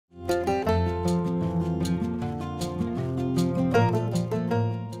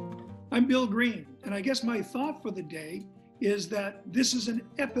Bill Green, and I guess my thought for the day is that this is an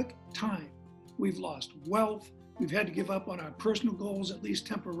epic time. We've lost wealth, we've had to give up on our personal goals, at least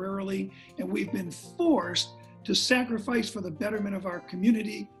temporarily, and we've been forced to sacrifice for the betterment of our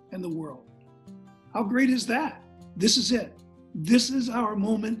community and the world. How great is that? This is it. This is our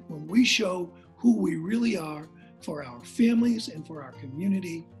moment when we show who we really are for our families and for our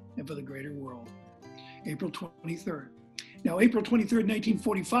community and for the greater world. April 23rd. Now, April 23rd,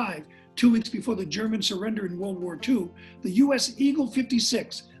 1945, 2 weeks before the German surrender in World War II, the U.S. Eagle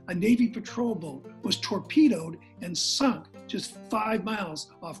 56, a Navy patrol boat, was torpedoed and sunk just 5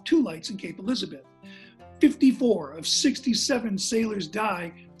 miles off Two Lights in Cape Elizabeth. 54 of 67 sailors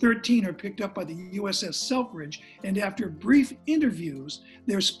die, 13 are picked up by the USS Selfridge, and after brief interviews,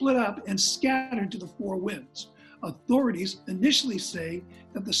 they're split up and scattered to the four winds. Authorities initially say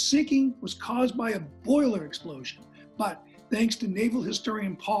that the sinking was caused by a boiler explosion, but thanks to naval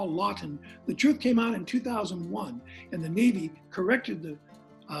historian Paul Lawton, the truth came out in 2001, and the Navy corrected the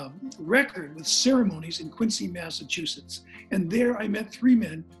record with ceremonies in Quincy, Massachusetts. And there I met 3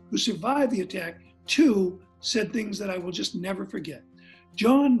 men who survived the attack. 2 said things that I will just never forget.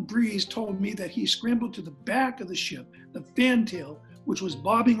 John Breeze told me that he scrambled to the back of the ship, the fantail, which was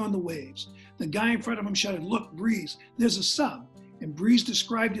bobbing on the waves. The guy in front of him shouted, "Look, Breeze, there's a sub." And Breeze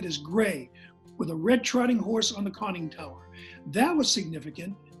described it as gray, with a red trotting horse on the conning tower. That was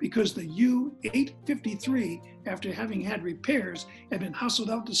significant because the U-853, after having had repairs, had been hustled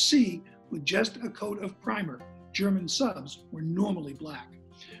out to sea with just a coat of primer. German subs were normally black.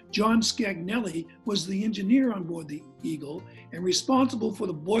 John Scagnelli was the engineer on board the Eagle and responsible for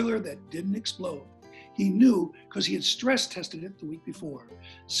the boiler that didn't explode. He knew because he had stress tested it the week before.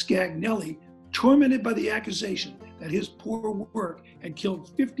 Scagnelli, tormented by the accusation that his poor work had killed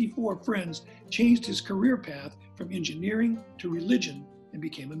 54 friends, changed his career path from engineering to religion and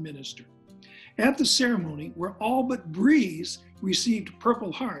became a minister. At the ceremony, where all but Breeze received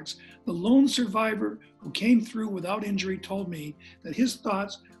Purple Hearts, the lone survivor who came through without injury told me that his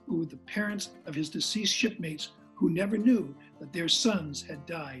thoughts were with the parents of his deceased shipmates who never knew that their sons had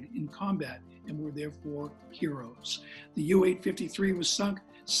died in combat and were therefore heroes. The U-853 was sunk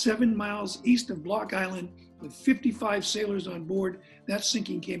 7 miles east of Block Island with 55 sailors on board. That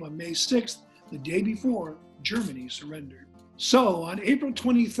sinking came on May 6th, the day before Germany surrendered. So on April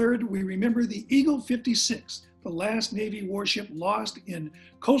 23rd, we remember the Eagle 56, the last Navy warship lost in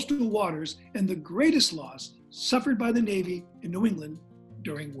coastal waters and the greatest loss suffered by the Navy in New England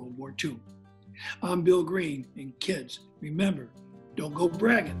during World War II. I'm Bill Green, and kids, remember, don't go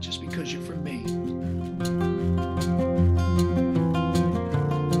bragging just because you're from Maine.